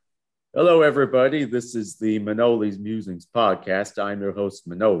Hello, everybody. This is the Manoli's Musings podcast. I'm your host,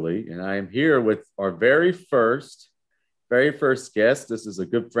 Manoli, and I am here with our very first guest. This is a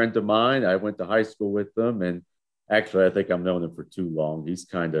good friend of mine. I went to high school with him, and actually, I think I've known him for too long. He's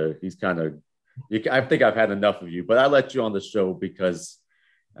kind of. I think I've had enough of you, but I let you on the show because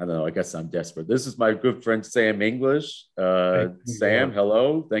I don't know. I guess I'm desperate. This is my good friend Sam English. Sam,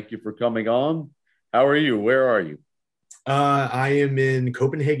 hello. Thank you for coming on. How are you? Where are you? I am in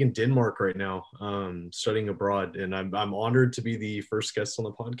Copenhagen, Denmark right now, studying abroad, and I'm honored to be the first guest on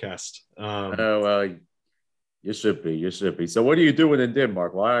the podcast. Well, you should be. You should be. So, what are you doing in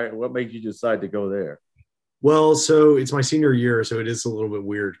Denmark? Why? What made you decide to go there? Well, so it's my senior year, so it is a little bit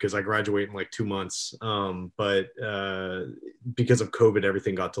weird because I graduate in like 2 months. But because of COVID,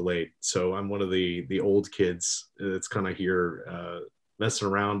 everything got delayed. So I'm one of the old kids that's kind of here messing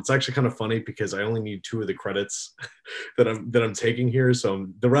around. It's actually kind of funny because I only need two of the credits that I'm taking here. So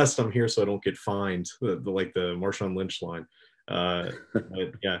the rest I'm here so I don't get fined, like the Marshawn Lynch line. But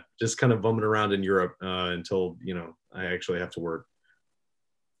yeah, just kind of bumming around in Europe until I actually have to work.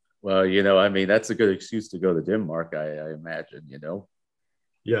 Well, I mean, that's a good excuse to go to Denmark. I imagine.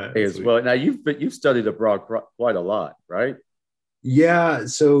 Yeah, As well. Now, you've studied abroad quite a lot, right? yeah.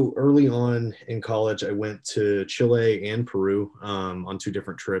 So early on in college, I went to Chile and Peru on two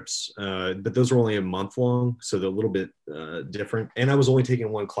different trips, but those were only a month long, so they're a little bit different. And I was only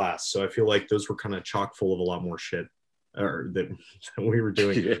taking one class, so I feel like those were kind of chock full of a lot more shit or that, that we were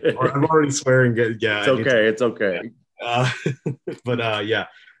doing. Or I'm already swearing. Yeah, It's okay. It's okay. uh, but yeah,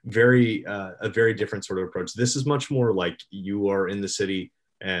 very a very different sort of approach. This is much more like you are in the city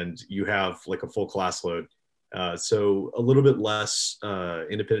and you have like a full class load, so a little bit less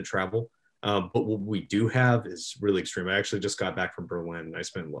independent travel. But what we do have is really extreme. I actually just got back from Berlin. I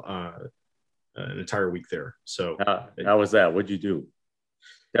spent an entire week there. So How was that? What'd you do?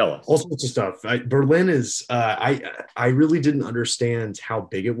 Tell all us. sorts of stuff. Berlin is I really didn't understand how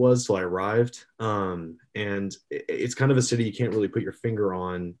big it was till I arrived, and it's kind of a city you can't really put your finger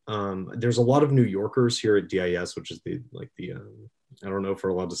on. There's a lot of New Yorkers here at DIS, which is the I don't know if we're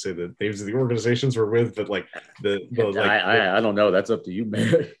allowed to say the names of the organizations we're with, but like the like I don't know. That's up to you,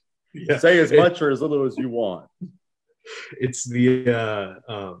 man. yeah, Say as much or as little as you want. it's the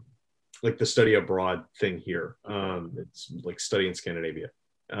like the study abroad thing here. It's like study in Scandinavia.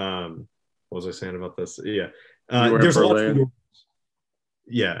 What was I saying about this? Yeah, You were in there's a lot of Berlin. people,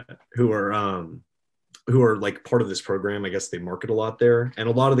 yeah, who are like part of this program. I guess they market a lot there, and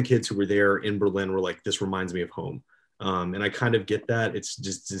a lot of the kids who were there in Berlin were like, "This reminds me of home," and I kind of get that. It's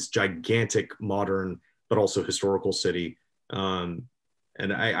just this gigantic, modern, but also historical city. Um,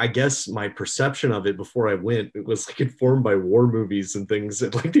 and I guess my perception of it before I went, it was like informed by war movies and things,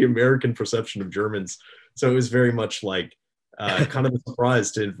 and like the American perception of Germans. So it was very much like kind of a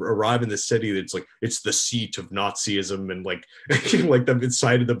surprise to arrive in this city that's like it's the seat of Nazism and like like the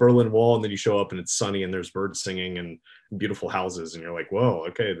inside of the Berlin Wall, and then you show up and it's sunny and there's birds singing and beautiful houses, and you're like, whoa,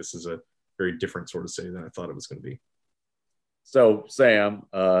 okay, this is a very different sort of city than I thought it was going to be. So, Sam,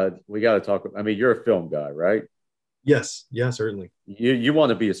 we got to talk. I mean, you're a film guy, right? Yes, yeah, certainly. You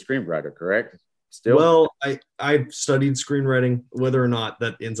want to be a screenwriter, correct? Still? Well, I've studied screenwriting. Whether or not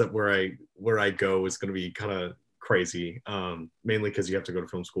that ends up where I go is going to be kind of crazy. Mainly because you have to go to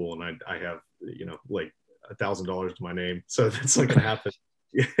film school, and I have like $1,000 to my name, so that's not going to happen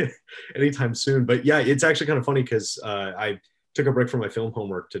anytime soon. But yeah, it's actually kind of funny because I took a break from my film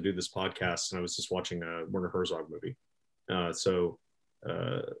homework to do this podcast, and I was just watching a Werner Herzog movie. So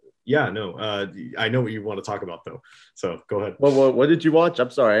yeah, no, I know what you want to talk about though. So go ahead. Well, what did you watch? I'm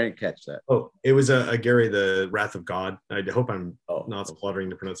sorry, I didn't catch that. Oh, it was a Gary, the Wrath of God. I hope I'm Oh, not slaughtering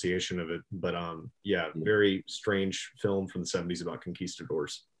the pronunciation of it, but yeah, very strange film from the '70s about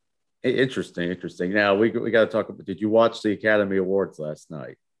conquistadors. interesting, interesting. Now we got to talk about. Did you watch the Academy Awards last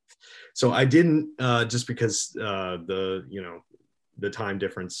night? So I didn't just because the time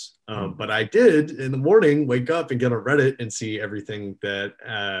difference, but I did in the morning wake up and get on Reddit and see everything that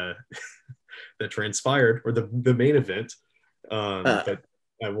that transpired or the main event. Uh, But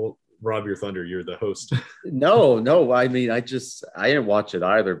I won't rob your thunder. You're the host. no, no. I mean, I didn't watch it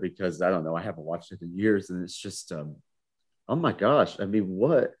either because I don't know. I haven't watched it in years, and it's just oh my gosh. I mean,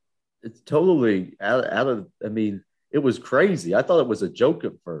 what? It's totally out of. I mean, it was crazy. I thought it was a joke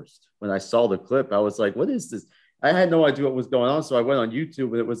at first when I saw the clip. I was like, what is this? I had no idea what was going on. So I went on YouTube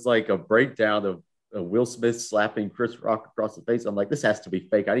and it was like a breakdown of Will Smith slapping Chris Rock across the face. I'm like, this has to be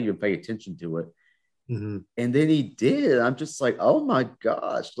fake. I didn't even pay attention to it. Mm-hmm. And then he did. I'm just like, oh my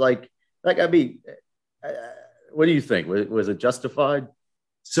gosh. Like I mean, uh, what do you think? Was it justified?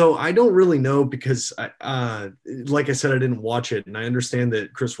 So I don't really know because like I said, I didn't watch it, and I understand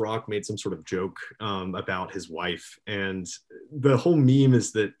that Chris Rock made some sort of joke about his wife, and the whole meme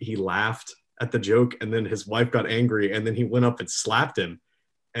is that he laughed at the joke, and then his wife got angry, and then he went up and slapped him.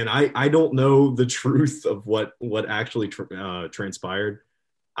 And I don't know the truth of what actually transpired.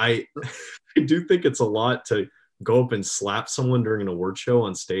 I I do think it's a lot to go up and slap someone during an award show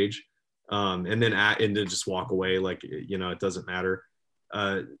on stage, and then just walk away like it doesn't matter.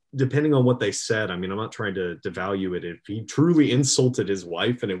 Uh, Depending on what they said, I mean, I'm not trying to devalue it. If he truly insulted his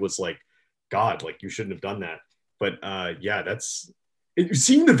wife and it was like, God, like you shouldn't have done that. But yeah,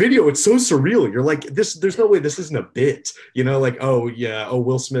 seeing the video, it's so surreal. You're like, this, there's no way this isn't a bit, like, oh yeah, oh,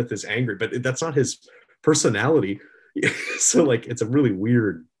 Will Smith is angry, but that's not his personality. So like, it's a really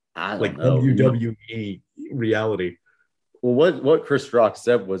weird, I don't like know. WWE reality. Well, what Chris Rock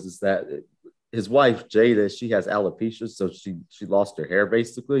said was is that his wife Jada, she has alopecia, so she lost her hair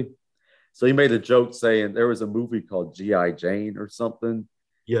basically. So he made a joke saying there was a movie called G.I. Jane or something,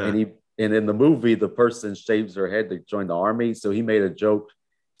 and Yeah. in the movie the person shaves her head to join the army. So he made a joke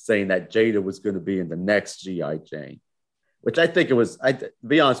saying that Jada was going to be in the next G.I. Jane, which I think it was. To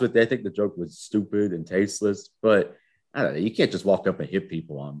be honest with you, I think the joke was stupid and tasteless. But I don't know. You can't just walk up and hit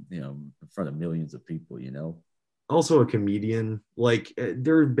people on in front of millions of people. Also a comedian. Like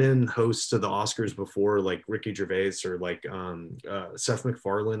there have been hosts of the Oscars before, like Ricky Gervais or like Seth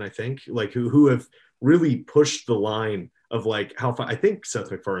MacFarlane, I think, like who have really pushed the line of like how far. I think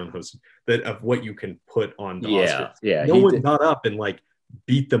Seth MacFarlane hosted that of what you can put on the Yeah, Oscars. yeah, No he one did. got up and like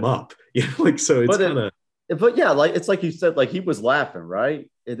beat them up. Like so it's But kind of but yeah, like it's like you said, like he was laughing, right?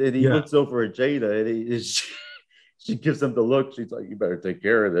 And then he yeah. looks over at Jada, and she gives him the look. She's like, "You better take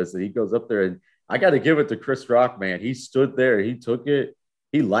care of this." And he goes up there, and I got to give it to Chris Rock, man. He stood there, he took it,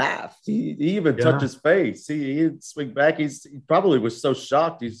 he laughed, he even touched Yeah. his face. He didn't swing back. He probably was so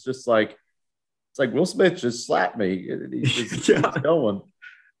shocked. He's just like, it's like Will Smith just slapped me, and he just keeps Yeah. going.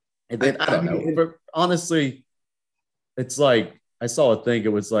 And then I I don't know. mean, But honestly, it's like I saw a thing.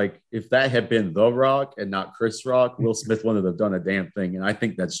 It was like if that had been The Rock and not Chris Rock, Will Smith wouldn't have done a damn thing. And I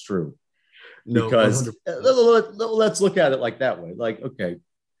think that's true no, because 100%. let's look at it like that way. Like, okay,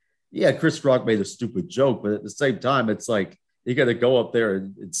 yeah, Chris Rock made a stupid joke, but at the same time, it's like you got to go up there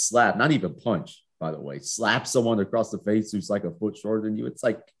and slap, not even punch, by the way, slap someone across the face who's like a foot shorter than you. It's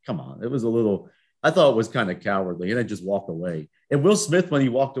like, come on. It was a little, I thought it was kind of cowardly and then just walk away. And Will Smith, when he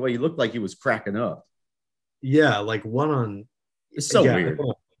walked away, he looked like he was cracking up. Yeah, like one on It's so yeah. weird.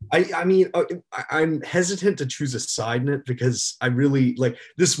 I mean, I'm hesitant to choose a side in it because I really like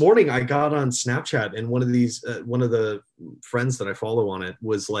this morning I got on Snapchat and one of the friends that I follow on it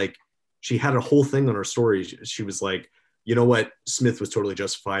was like, she had a whole thing on her story. She was like, you know what? Smith was totally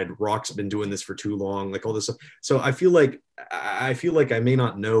justified. Rock's been doing this for too long, like all this stuff. So I feel like I may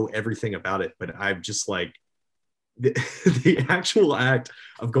not know everything about it, but I'm just like, the, the actual act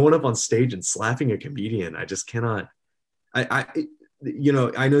of going up on stage and slapping a comedian, I just cannot. I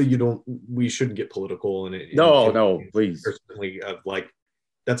know you don't. We shouldn't get political No, in no, please. personally of like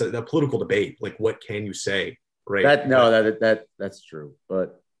that's a political debate. Like, what can you say, right? That no, that's true.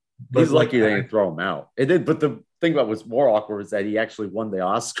 But But he's like, lucky they didn't throw him out. It did, but the thing that was more awkward is that he actually won the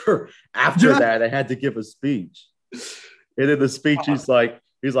Oscar. After yeah, that, I had to give a speech. And in the speech, he's like,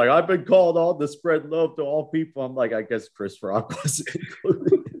 I've been called on to spread love to all people. I'm like, I guess Chris Rock was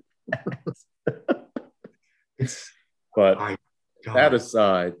included. it's But my that God.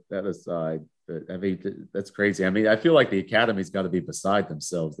 aside, I mean, that's crazy. I mean, I feel like the Academy's got to be beside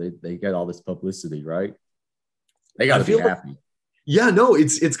themselves. They get all this publicity, right? They got I to be feel like happy. yeah, no,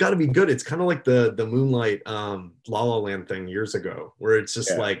 it's got to be good. It's kind of like the Moonlight La La Land thing years ago, where it's just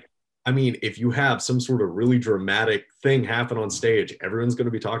Yeah. like, I mean, if you have some sort of really dramatic thing happen on stage, everyone's going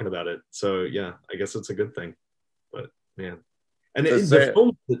to be talking about it. So yeah, I guess it's a good thing. But man, and So the say,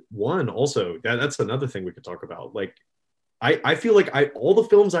 film that won also that's another thing we could talk about. Like I feel like I all the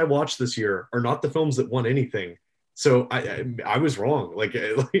films I watched this year are not the films that won anything. So I was wrong, like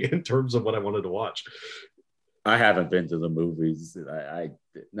in terms of what I wanted to watch. I haven't been to the movies. I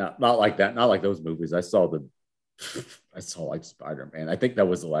not like that. Not like those movies. I saw the I saw like Spider Man. I think that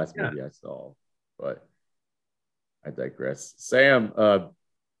was the last Yeah, movie I saw. But I digress. Sam,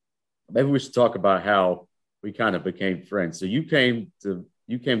 maybe we should talk about how we kind of became friends. So you came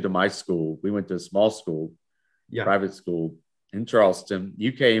to my school. We went to a small school, yeah. private school in Charleston.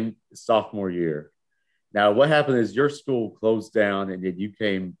 You came sophomore year. Now, what happened is your school closed down, and then you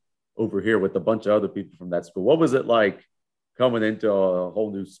came over here with a bunch of other people from that school. What was it like coming into a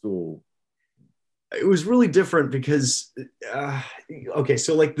whole new school? It was really different because okay,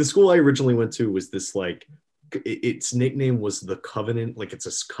 so like the school I originally went to was this like its nickname was the Covenant, like it's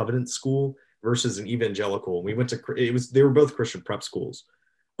a Covenant school versus an evangelical. We went to they were both Christian prep schools,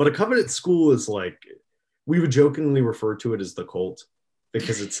 but a Covenant school is like, we would jokingly refer to it as the cult,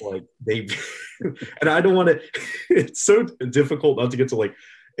 because it's like they and I don't want to, it's so difficult not to get to like,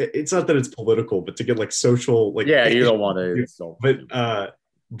 it's not that it's political, but to get like social, like, Yeah, you don't want to insult.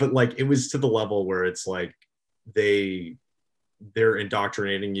 but like it was to the level where it's like they're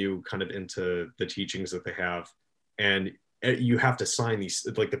indoctrinating you kind of into the teachings that they have, and you have to sign these,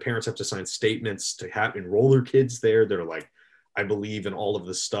 like the parents have to sign statements to have enroll their kids there. They're like, I believe in all of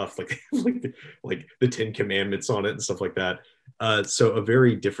this stuff, like like the 10 Commandments on it and stuff like that. So a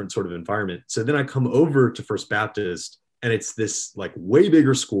very different sort of environment. So then I come over to First Baptist, and it's this like way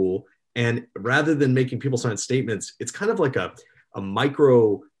bigger school, and rather than making people sign statements, it's kind of like a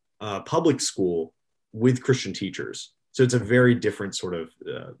micro public school with Christian teachers. So it's a very different sort of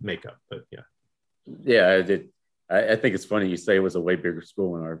makeup. But yeah, I think it's funny you say it was a way bigger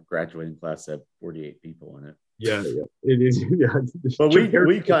school, and our graduating class had 48 people in it. Yeah, it is. Yeah, but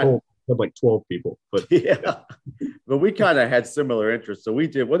we kind of had like 12 people. But but we kind of had similar interests. So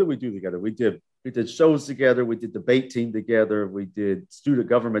what did we do together? We did shows together. We did debate team together. We did student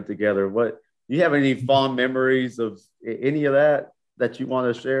government together. What do you have any fond memories of any of that you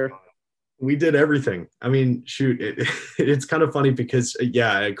want to share? We did everything. I mean, shoot, it's kind of funny because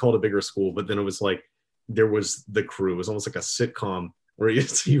I called a bigger school, but then it was like there was the crew. It was almost like a sitcom where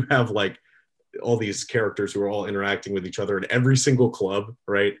you have like all these characters who are all interacting with each other in every single club,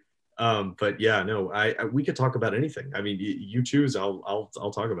 right? But yeah, no, we could talk about anything. I mean, you choose. I'll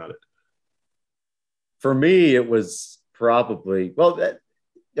talk about it. For me, it was probably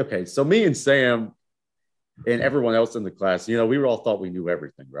okay. So me and Sam and everyone else in the class, we were all thought we knew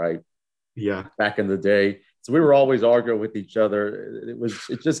everything, right? Yeah. Back in the day. So we were always arguing with each other.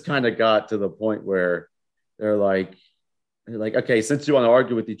 It just kind of got to the point where they're like, okay, since you want to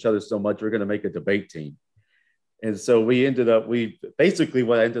argue with each other so much, we're going to make a debate team. And so what ended up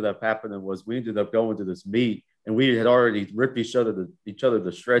happening was we ended up going to this meet, and we had already ripped each other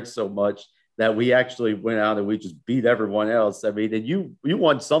to shreds so much that we actually went out and we just beat everyone else. I mean, and you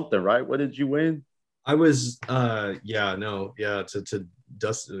won something, right? What did you win? I was, to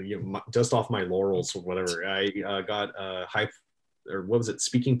dust off my laurels or whatever. I got or what was it,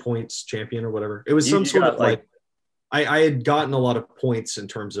 speaking points champion or whatever. It was some sort of like I had gotten a lot of points in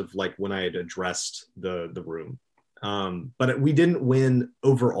terms of like when I had addressed the room. But we didn't win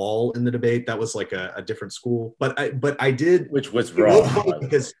overall in the debate. That was like a different school. But I did, which was wrong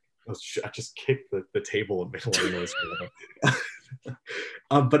because I just kicked the table and made a lot of noise.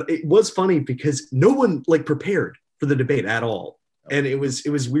 But it was funny because no one like prepared for the debate at all. And it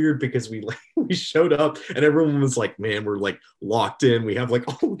was weird because we showed up and everyone was like, man, we're like locked in. We have like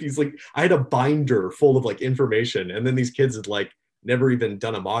all of these, like, I had a binder full of like information. And then these kids had like never even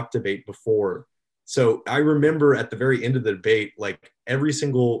done a mock debate before. So I remember at the very end of the debate, like every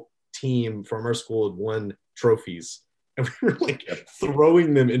single team from our school had won trophies. And we were like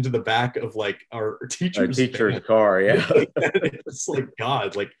throwing them into the back of like our teacher's car. Yeah. It's like,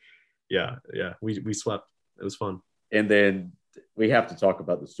 God, like, yeah. We swept. It was fun. And then we have to talk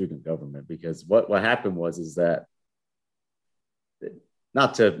about the student government, because what happened is that,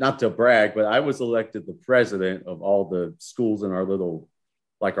 not to brag, but I was elected the president of all the schools in our little,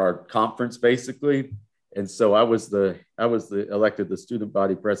 like our conference basically. And so I was elected the student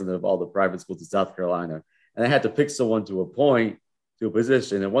body president of all the private schools in South Carolina. And I had to pick someone to appoint to a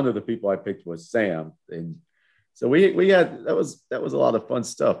position. And one of the people I picked was Sam. And so we had, that was a lot of fun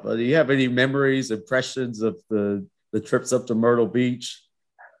stuff. Do you have any memories, impressions of the trips up to Myrtle Beach?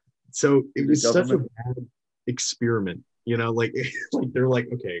 So it was such a bad experiment, like they're like,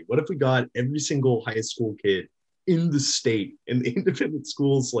 okay, what if we got every single high school kid in the state in the independent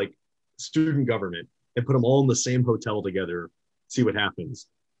schools, like student government, and put them all in the same hotel together, see what happens.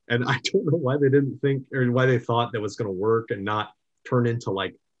 And I don't know why they didn't think, or why they thought that was going to work and not turn into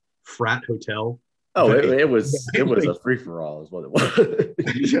like frat hotel. Oh, it was a free for all, is what it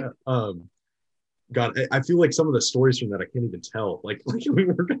was. Yeah. God, I feel like some of the stories from that I can't even tell. Like we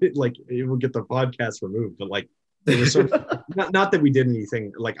were gonna, like, it would get the podcast removed, but like there was some not that we did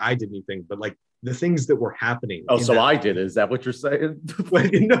anything, like I did anything, but like the things that were happening. Oh, so I did. Is that what you're saying?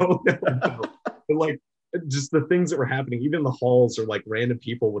 No. But like just the things that were happening, even the halls, or like random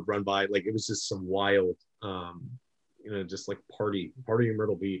people would run by. Like it was just some wild, just like party in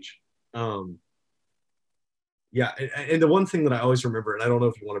Myrtle Beach. Yeah, and the one thing that I always remember, and I don't know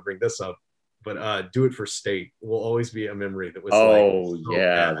if you want to bring this up, but do it for state will always be a memory that was. Oh, like, so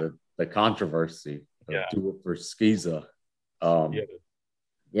yeah, the controversy of yeah. Do it for Skiza.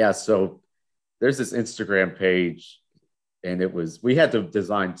 Yeah. So there's this Instagram page, and we had to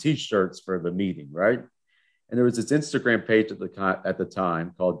design T-shirts for the meeting, right? And there was this Instagram page at the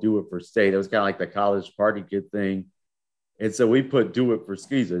time called Do It for State. It was kind of like the college party kid thing. And so we put Do It for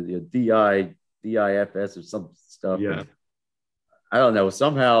Skis, DIFS or some stuff. Yeah. And I don't know.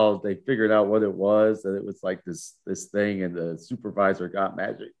 Somehow they figured out what it was, that it was like this thing, and the supervisor got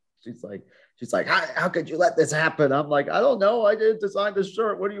mad. She's like, how could you let this happen? I'm like, I don't know. I didn't design the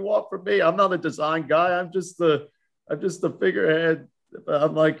shirt. What do you want from me? I'm not a design guy. I'm just the figurehead.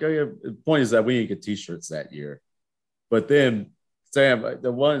 I'm like, the point is that we didn't get T-shirts that year. But then, Sam,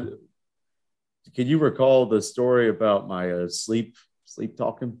 can you recall the story about my sleep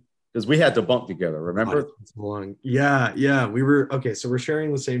talking? Because we had to bunk together, remember? God, yeah. We were okay. So we're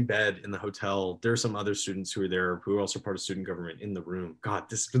sharing the same bed in the hotel. There are some other students who are there who are also part of student government in the room. God,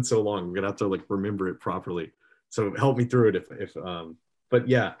 this has been so long. We're gonna have to like remember it properly. So help me through it if but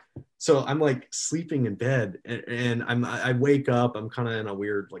yeah. So I'm like sleeping in bed, and I wake up. I'm kind of in a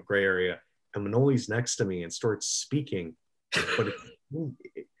weird like gray area, and Manoli's next to me and starts speaking. But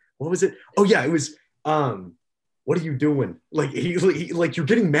what was it? Oh yeah, it was what are you doing? Like he like you're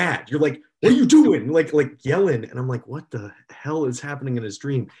getting mad. You're like, what are you doing? Like yelling. And I'm like, what the hell is happening in his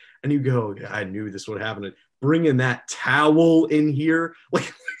dream? And you go, I knew this would happen. Bringing that towel in here.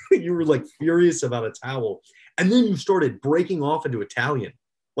 Like you were like furious about a towel. And then you started breaking off into Italian.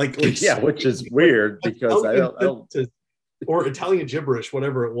 Like yeah, which is weird because I don't or Italian gibberish,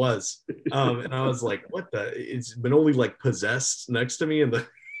 whatever it was. And I was like, what the? It's been only like possessed next to me in the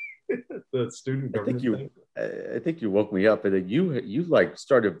student government thing. I think you woke me up, and then you like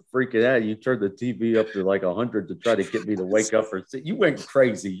started freaking out. You turned the TV up to like 100 to try to get me to wake up. You went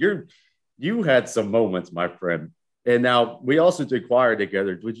crazy. You had some moments, my friend. And now we also did choir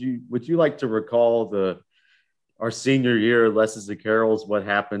together. Would you like to recall our senior year lessons and carols? What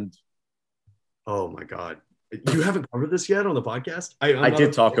happened? Oh my God, you haven't covered this yet on the podcast. I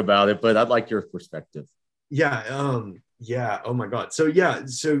did talk about it, but I'd like your perspective. Yeah. Yeah. Oh my God. So yeah.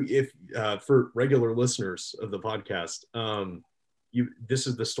 So if for regular listeners of the podcast, this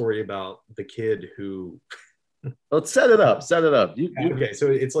is the story about the kid who. Let's set it up. Okay.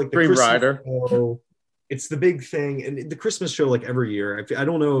 So it's like the Free Christmas rider. show. It's the big thing, and the Christmas show like every year. I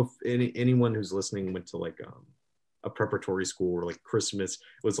don't know if anyone who's listening went to like a preparatory school where like Christmas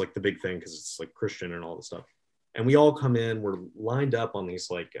was like the big thing because it's like Christian and all this stuff. And we all come in. We're lined up on these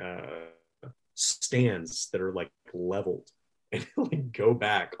like. Stands that are like leveled and like go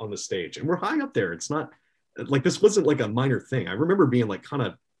back on the stage, and we're high up there. It's not like this wasn't like a minor thing. I remember being like kind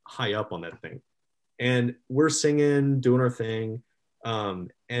of high up on that thing, and we're singing, doing our thing,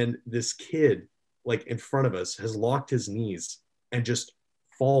 and this kid like in front of us has locked his knees and just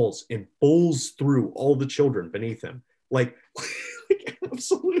falls and bowls through all the children beneath him, like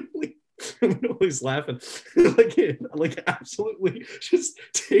absolutely. He's laughing, like absolutely just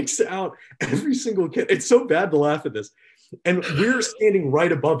takes out every single kid. It's so bad to laugh at this, and we're standing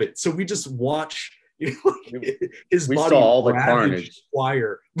right above it, so we just watch. You know, his we body saw all the carnage.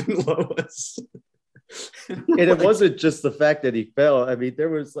 Choir below us, and it wasn't just the fact that he fell. I mean, there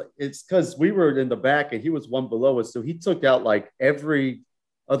was like it's because we were in the back and he was one below us, so he took out like every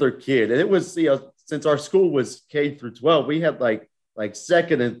other kid, and it was since our school was K through 12, we had like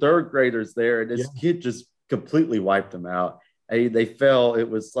second and third graders there, and this kid just completely wiped them out. They fell. It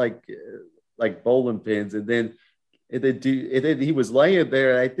was like bowling pins, and then he was laying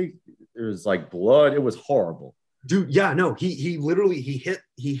there. I think there was like blood. It was horrible, dude. Yeah, no, he literally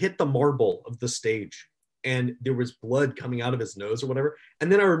hit the marble of the stage, and there was blood coming out of his nose or whatever.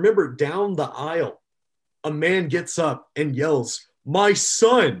 And then I remember down the aisle, a man gets up and yells, "My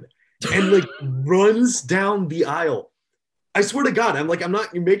son!" and like runs down the aisle. I swear to God, I'm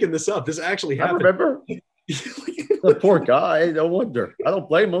not making this up. This actually happened. I remember. The poor guy. No wonder. I don't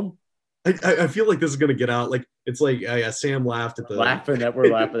blame him. I feel like this is gonna get out. Like it's like Sam laughed at we're laughing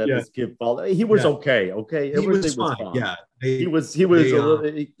at this kid fall. He was okay. Okay, everything was fine. Yeah, he was.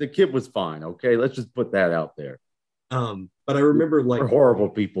 The kid was fine. Okay, let's just put that out there. But I remember like we're horrible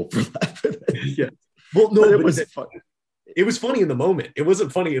people for laughing. Yeah. Well, no, but it was fun. It was funny in the moment. It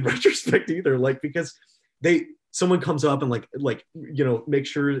wasn't funny in retrospect either. Like because someone comes up and like make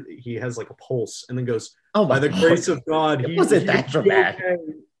sure he has like a pulse, and then goes, "Oh, by the grace of God, he wasn't that dramatic." Okay.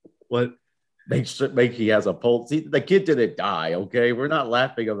 What? Make he has a pulse. The kid didn't die. Okay, we're not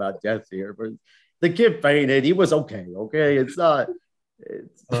laughing about death here, but the kid fainted. He was okay. Okay, it's not. It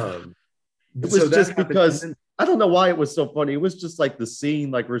was just because I don't know why it was so funny. It was just like the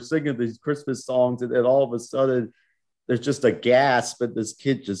scene, like we're singing these Christmas songs, and then all of a sudden there's just a gasp, and this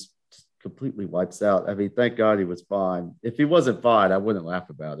kid just completely wipes out. I mean, thank God he was fine. If he wasn't fine, I wouldn't laugh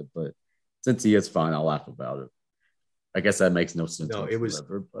about it. But Since he is fine, I'll laugh about it. I guess that makes no sense No, it was.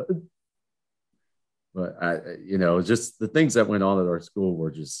 whatsoever. But just the things that went on at our school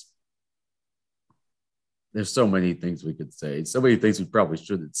were just. There's so many things we could say, so many things we probably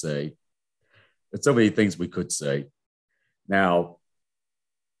shouldn't say, and so many things we could say. Now,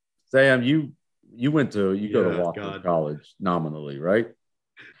 Sam, you go to Yeah, Wofford God. College nominally, right?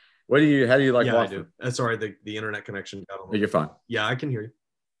 How do you like Yeah, I do. Wofford? Sorry, the internet connection got a Oh, little. you're fine. Yeah, I can hear you.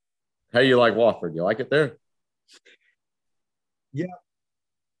 How do you like Wofford? You like it there? Yeah,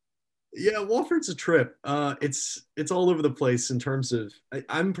 yeah. Walford's a trip. It's all over the place in terms of.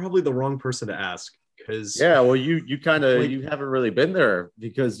 I'm probably the wrong person to ask because Yeah, well, you kind of like you haven't really been there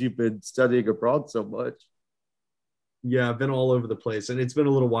because you've been studying abroad so much. yeah, I've been all over the place, and it's been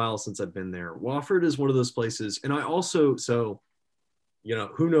a little while since I've been there. Wofford is one of those places, and I also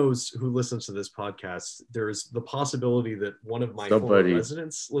who knows who listens to this podcast. There's the possibility that one of my former Somebody,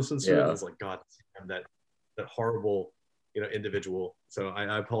 residents listens to it and yeah, is like, God, that horrible, individual. So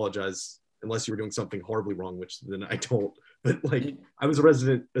I apologize unless you were doing something horribly wrong, which then I don't. But like, I was a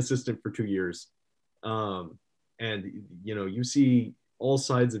resident assistant for 2 years, and you see all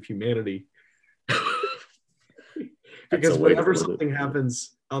sides of humanity that's a because way to whenever put it. something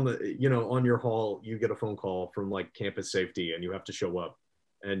happens on the on your hall, you get a phone call from like campus safety and you have to show up.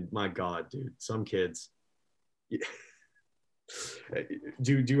 And my God, dude, some kids.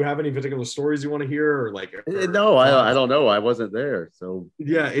 Do you have any particular stories you want to hear or like or No, I thoughts? don't know. I wasn't there, so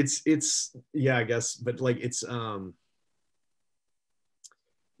Yeah, it's yeah, I guess, but like it's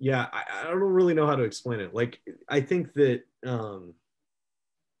yeah, I don't really know how to explain it. Like I think that the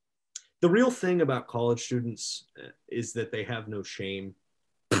real thing about college students is that they have no shame.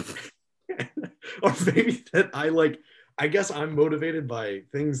 Or maybe that I guess I'm motivated by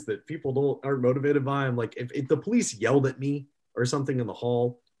things that people aren't motivated by. I'm like, if the police yelled at me or something in the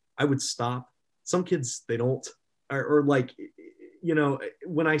hall, I would stop. Some kids they don't, or like,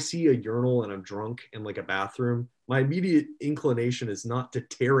 when I see a urinal and I'm drunk in like a bathroom, my immediate inclination is not to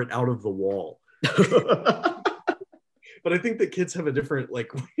tear it out of the wall. But I think that kids have a different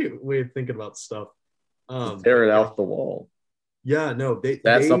like way of thinking about stuff. to tear But it yeah, off the wall. yeah, no, That's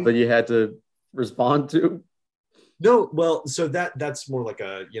they something you had to respond to. no, well, so that's more like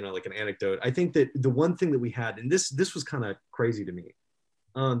a like an anecdote. I think that the one thing that we had, and this was kind of crazy to me.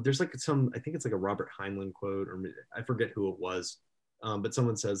 There's like I think it's like a Robert Heinlein quote, or I forget who it was, but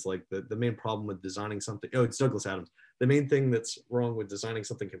someone says like the main problem with designing something. Oh, it's Douglas Adams. The main thing that's wrong with designing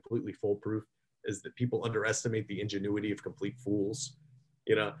something completely foolproof is that people underestimate the ingenuity of complete fools.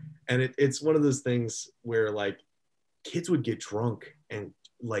 You know, and it's one of those things where like kids would get drunk and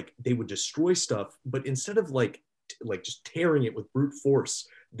like they would destroy stuff, but instead of like just tearing it with brute force,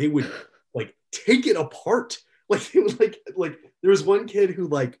 they would like take it apart. Like they would like there was one kid who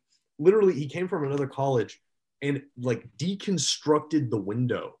like literally he came from another college and like deconstructed the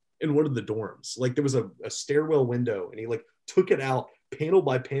window in one of the dorms. Like there was a stairwell window and he like took it out panel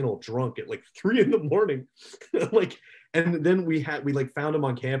by panel drunk at like 3 a.m. Like and then we like found him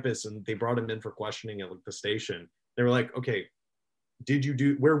on campus and they brought him in for questioning at like the station. They were like, okay,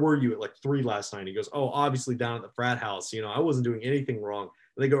 where were you at like 3 last night? He goes, oh, obviously down at the frat house. I wasn't doing anything wrong.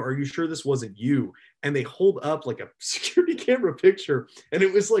 And they go, are you sure this wasn't you? And they hold up like a security camera picture. And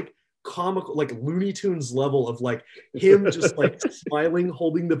it was like comical, like Looney Tunes level of like him just like smiling,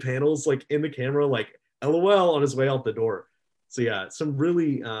 holding the panels like in the camera, like LOL on his way out the door. So yeah, some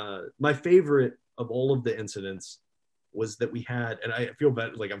really, my favorite of all of the incidents was that we had, and I feel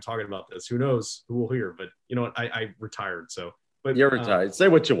bad, like I'm talking about this, who knows who will hear, but you know what, I retired. So, but You're retired. Say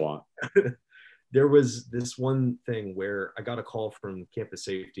what you want. there was this one thing where I got a call from campus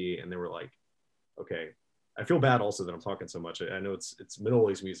safety and they were like, okay, I feel bad also that I'm talking so much. I know it's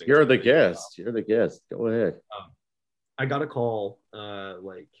Manoli's Musings. You're the guest. You're the guest. Go ahead. I got a call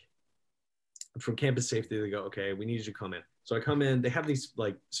like from campus safety. They go, okay, we need you to come in. So I come in. They have these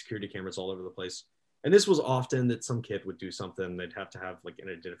like security cameras all over the place. And this was often that some kid would do something. They'd have to have like an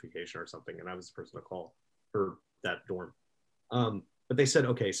identification or something. And I was the person to call for that dorm. But they said,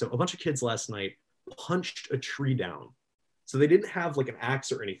 okay, so a bunch of kids last night punched a tree down. So they didn't have like an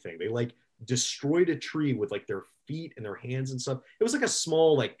axe or anything. They like destroyed a tree with like their feet and their hands and stuff. It was like a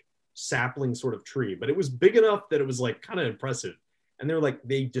small like sapling sort of tree, but it was big enough that it was like kind of impressive. And they're like,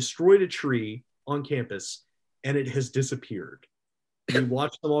 they destroyed a tree on campus and it has disappeared. We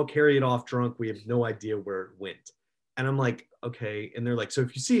watched them all carry it off drunk. We have no idea where it went. And I'm like, okay. And they're like, so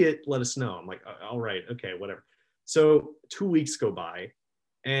if you see it, let us know. I'm like, all right, okay, whatever. So 2 weeks go by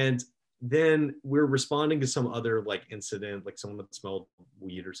and then we're responding to some other like incident, like someone that smelled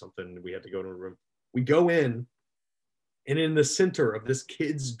weed or something. We had to go to a room. We go in and in the center of this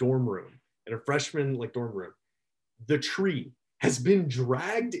kid's dorm room, in a freshman like dorm room. The tree has been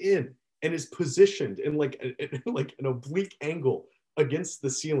dragged in and is positioned in like like an oblique angle against the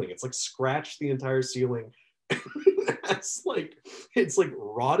ceiling. It's like scratched the entire ceiling. It's like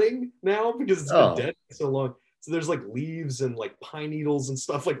rotting now because it's been dead for so long. So there's like leaves and like pine needles and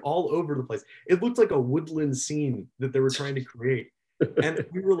stuff like all over the place. It looked like a woodland scene that they were trying to create. And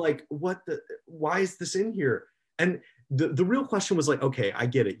we were like, why is this in here? And the real question was like, okay, I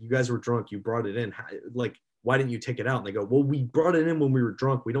get it. You guys were drunk. You brought it in. Like, why didn't you take it out? And they go, well, we brought it in when we were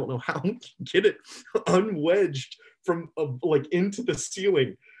drunk. We don't know how we can get it unwedged from like into the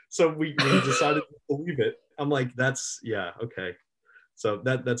ceiling. So we decided to leave it. I'm like, yeah, okay. So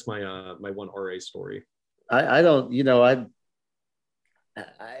that's my my one RA story. I don't,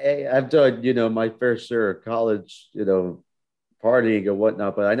 I've done, my fair share of college, partying and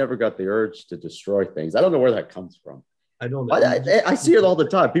whatnot, but I never got the urge to destroy things. I don't know where that comes from. I don't know. I see it all the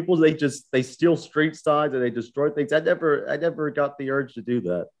time. People, they steal street signs and they destroy things. I never got the urge to do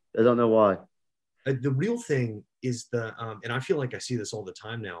that. I don't know why. The real thing is and I feel like I see this all the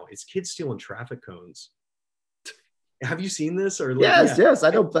time now, is kids stealing traffic cones. Have you seen this? Or yes. I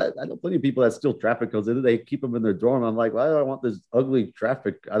know plenty of people that steal traffic cones. They keep them in their dorm. I'm like, why do I want this ugly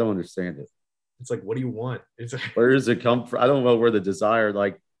traffic? I don't understand it. It's like, what do you want? It's like, where does it come from? I don't know where the desire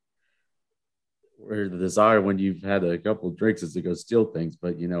when you've had a couple of drinks is to go steal things.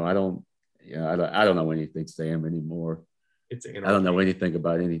 But I don't know anything, Sam, anymore. It's anarchy. I don't know anything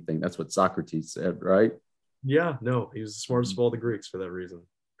about anything. That's what Socrates said, right? Yeah, no, he was the smartest of all the Greeks for that reason.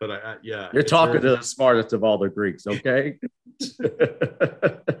 But you're talking to the smartest of all the Greeks, okay? Do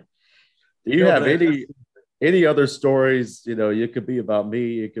you have any other stories? It could be about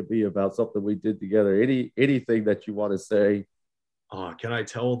me. It could be about something we did together. Anything that you want to say? Can I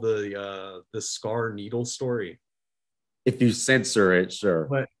tell the scar needle story? If you censor it, sure.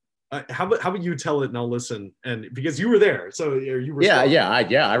 But how about you tell it and I'll listen? And because you were there, so you were.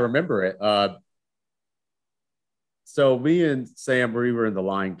 I remember it. So me and Sam, we were in The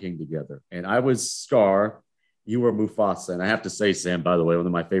Lion King together, and I was Scar, you were Mufasa. And I have to say, Sam, by the way, one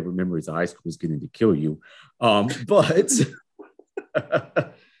of my favorite memories of high school was getting to kill you. But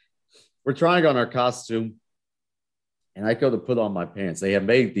we're trying on our costume, and I go to put on my pants. They have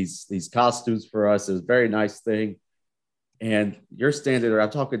made these costumes for us. It was a very nice thing. And you're standing there, I'm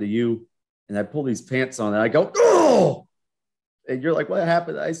talking to you, and I pull these pants on, and I go, oh! And you're like, what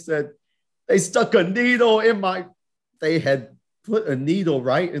happened? I said, they stuck a needle in they had put a needle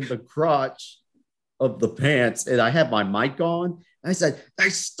right in the crotch of the pants, and I had my mic on. I said,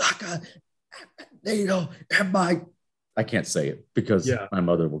 they stuck a needle in I can't say it because my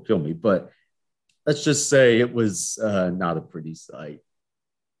mother will kill me, but let's just say it was not a pretty sight.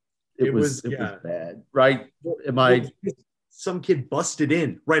 It was bad, right? Some kid busted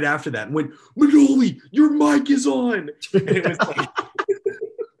in right after that and went, Manoli, your mic is on. And it was like,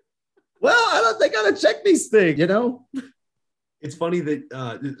 well, they got to check these things, It's funny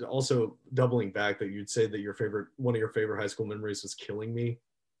that also doubling back that you'd say that one of your favorite high school memories was Killing Me,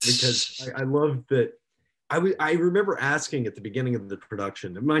 because I love that. I remember asking at the beginning of the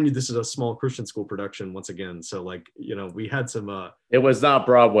production, and mind you, this is a small Christian school production once again. So we had some. It was not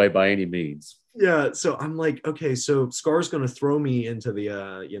Broadway by any means. Yeah. So I'm like, okay, so Scar's going to throw me into the,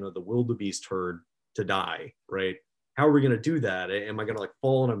 the wildebeest herd to die. Right. How are we going to do that? Am I going to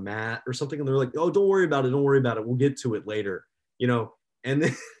fall on a mat or something? And they're like, oh, don't worry about it. Don't worry about it. We'll get to it later. And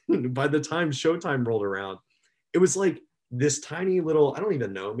then by the time showtime rolled around, it was like this tiny little, I don't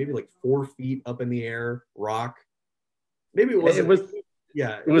even know, maybe like 4 feet up in the air rock. Maybe it wasn't.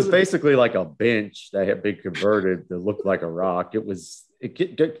 It was basically like a bench that had been converted to look like a rock.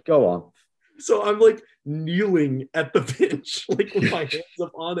 Go on. So I'm like kneeling at the bench, like with my hands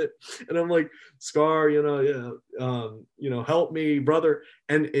up on it. And I'm like, Scar, help me, brother.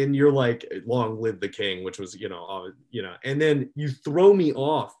 And you're like, long live the king, which was, and then you throw me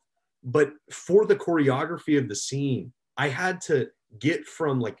off. But for the choreography of the scene, I had to get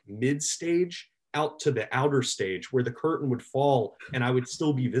from like mid stage out to the outer stage where the curtain would fall and I would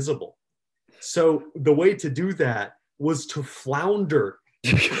still be visible. So the way to do that was to flounder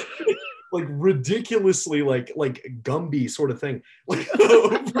like ridiculously like Gumby sort of thing, like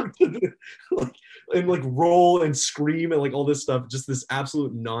over to and like roll and scream and like all this stuff, just this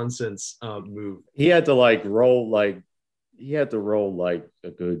absolute nonsense move. He had to roll like a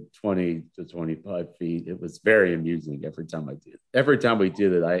good 20 to 25 feet. It was very amusing every time I did. Every time we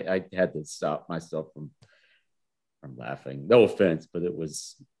did it, I had to stop myself from laughing. No offense, but it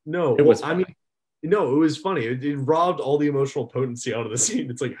was funny. It was funny. It robbed all the emotional potency out of the scene.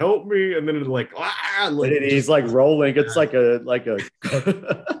 It's like, help me, and then it's like, and he's like rolling. It's like a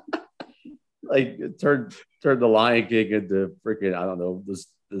like turn the Lion King into freaking I don't know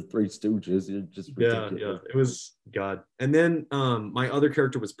the Three Stooges. You're just Yeah, ridiculous. it was God. And then my other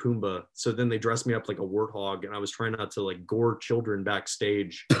character was Pumbaa. So then they dressed me up like a warthog, and I was trying not to like gore children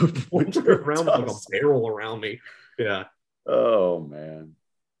backstage and wander around with like a barrel around me. Yeah. Oh man.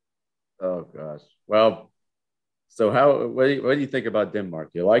 Oh gosh. Well, so what do you think about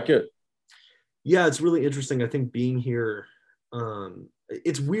Denmark? You like it? Yeah, it's really interesting. I think being here,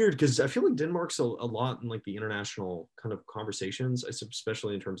 it's weird because I feel like Denmark's a lot in like the international kind of conversations,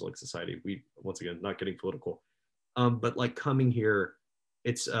 especially in terms of like society. We once again not getting political, but like coming here,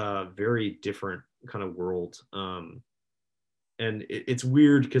 it's a very different kind of world, and it's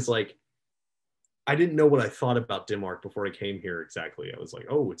weird because like I didn't know what I thought about Denmark before I came here exactly. I was like,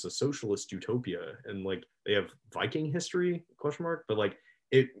 oh, it's a socialist utopia, and like they have Viking history question mark, but like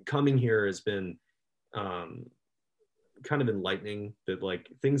it coming here has been um, kind of enlightening that like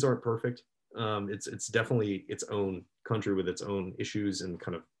things aren't perfect. It's definitely its own country with its own issues and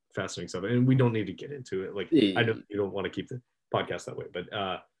kind of fascinating stuff, and we don't need to get into it. Like I know you don't want to keep the podcast that way, but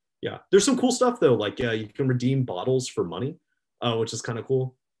yeah, there's some cool stuff though. Like you can redeem bottles for money, which is kind of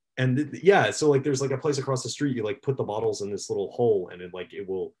cool. And yeah, so like there's like a place across the street. You like put the bottles in this little hole, and it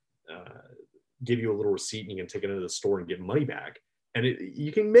will give you a little receipt, and you can take it into the store and get money back. And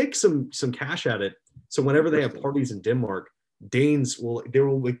you can make some cash at it. So whenever they have parties in Denmark, there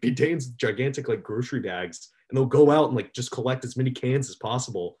will like be Danes gigantic like grocery bags, and they'll go out and like just collect as many cans as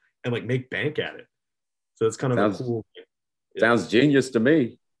possible and like make bank at it. So it's kind of a cool. Sounds genius to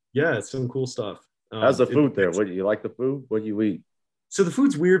me. Yeah, it's some cool stuff. How's the food there? What do you like the food? What do you eat? So the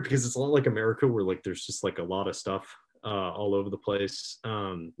food's weird because it's a lot like America, where like there's just like a lot of stuff all over the place.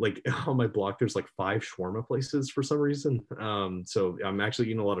 Like on my block, there's like 5 shawarma places for some reason. So I'm actually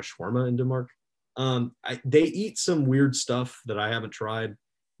eating a lot of shawarma in Denmark. They eat some weird stuff that I haven't tried.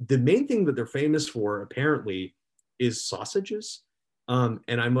 The main thing that they're famous for apparently is sausages.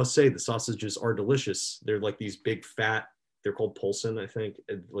 And I must say the sausages are delicious. They're like these big fat, they're called Poulsen, I think,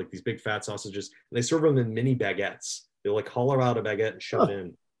 like these big fat sausages. And they serve them in mini baguettes. They'll like hollow out a baguette and shove it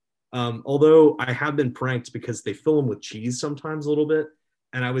in. Although I have been pranked because they fill them with cheese sometimes a little bit.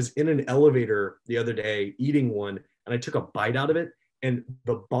 And I was in an elevator the other day eating one, and I took a bite out of it, and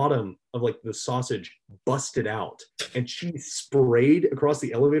the bottom of like the sausage busted out, and cheese sprayed across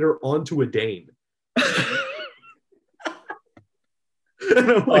the elevator onto a Dane. And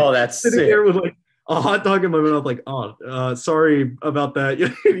I'm like, oh, that's sitting sick. there with like a hot dog in my mouth, like, sorry about that.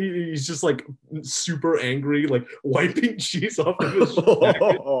 He's just like super angry, like wiping cheese off of his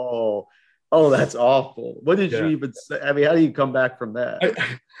jacket. Oh, that's awful. What did you even say? I mean, how do you come back from that?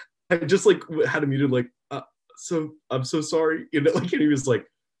 I just like had a muted like, so I'm so sorry. You know, like, and he was like,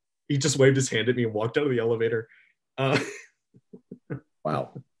 he just waved his hand at me and walked out of the elevator.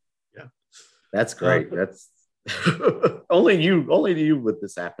 Wow. Yeah. That's great. That's only to you would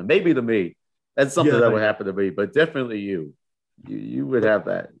this happen. Maybe to me. That's something that would happen to me, but definitely you would have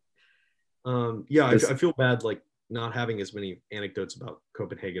that. I feel bad like not having as many anecdotes about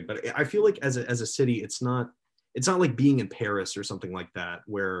Copenhagen, but I feel like as a city, it's not like being in Paris or something like that,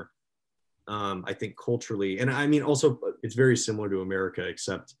 where I think culturally, and I mean also it's very similar to America,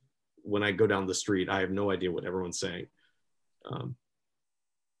 except when I go down the street, I have no idea what everyone's saying. Well,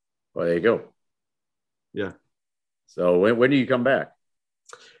 there you go. Yeah. So when do you come back?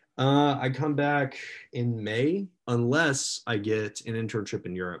 I come back in May, unless I get an internship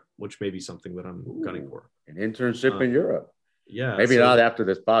in Europe, which may be something that I'm gunning for. An internship in Europe. Yeah. Maybe not after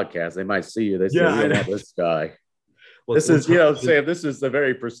this podcast. They might see you. They say, we don't want this guy. This is Sam, this is a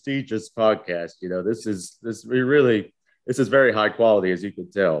very prestigious podcast. You know, this is very high quality, as you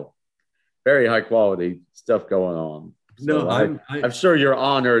can tell. Very high quality stuff going on. So I'm sure you're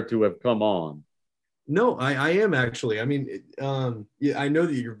honored to have come on. No, I am actually. I mean, I know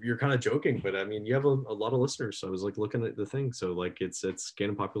that you're kind of joking, but I mean, you have a lot of listeners. So I was like looking at the thing. So like it's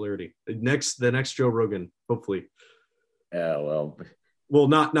gaining popularity. The next Joe Rogan, hopefully. Yeah, well,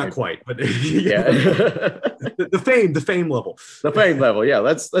 not quite, but yeah, the fame level. The fame level, yeah.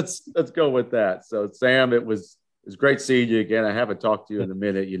 Let's go with that. So Sam, it was great seeing you again. I haven't talked to you in a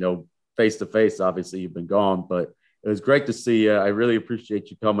minute. You know, face to face. Obviously, you've been gone, but it was great to see you. I really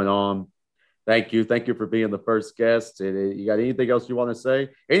appreciate you coming on. Thank you for being the first guest. And you got anything else you want to say?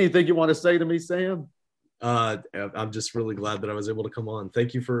 Anything you want to say to me, Sam? I'm just really glad that I was able to come on.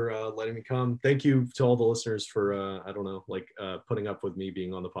 Thank you for letting me come. Thank you to all the listeners for putting up with me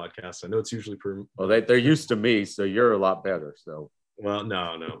being on the podcast. I know it's usually well, they're used to me, so you're a lot better. So well,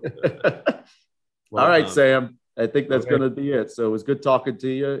 no. All right, Sam. I think that's going to be it. So it was good talking to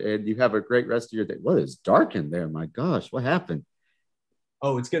you, and you have a great rest of your day. What is dark in there? My gosh, what happened?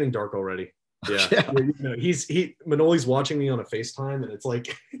 Oh, it's getting dark already. Yeah. Yeah. He Manoli's watching me on a FaceTime, and it's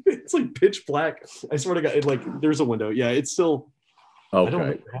like it's like pitch black. I swear to God, there's a window. Yeah, it's still. I don't know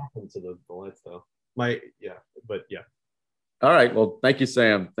Okay. what happened to the lights though. My yeah, but yeah. All right. Well, thank you,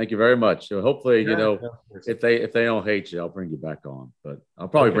 Sam. Thank you very much. So hopefully, Yeah, yeah, of course. if they don't hate you, I'll bring you back on. But I'll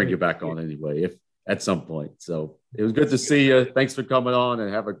probably bring Okay. you back on anyway, if at some point. So it was good to see you. Thanks for coming on,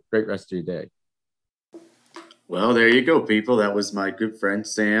 and have a great rest of your day. Well, there you go, people. That was my good friend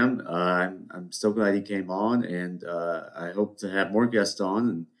Sam. I'm so glad he came on, and I hope to have more guests on.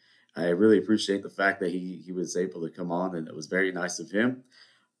 And I really appreciate the fact that he was able to come on, and it was very nice of him.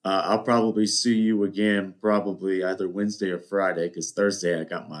 I'll probably see you again, probably either Wednesday or Friday, because Thursday I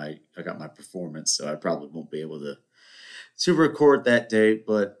got my performance, so I probably won't be able to record that day.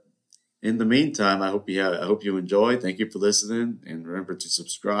 But in the meantime, I hope you enjoy. Thank you for listening, and remember to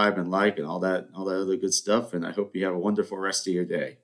subscribe and like and all that other good stuff. And I hope you have a wonderful rest of your day.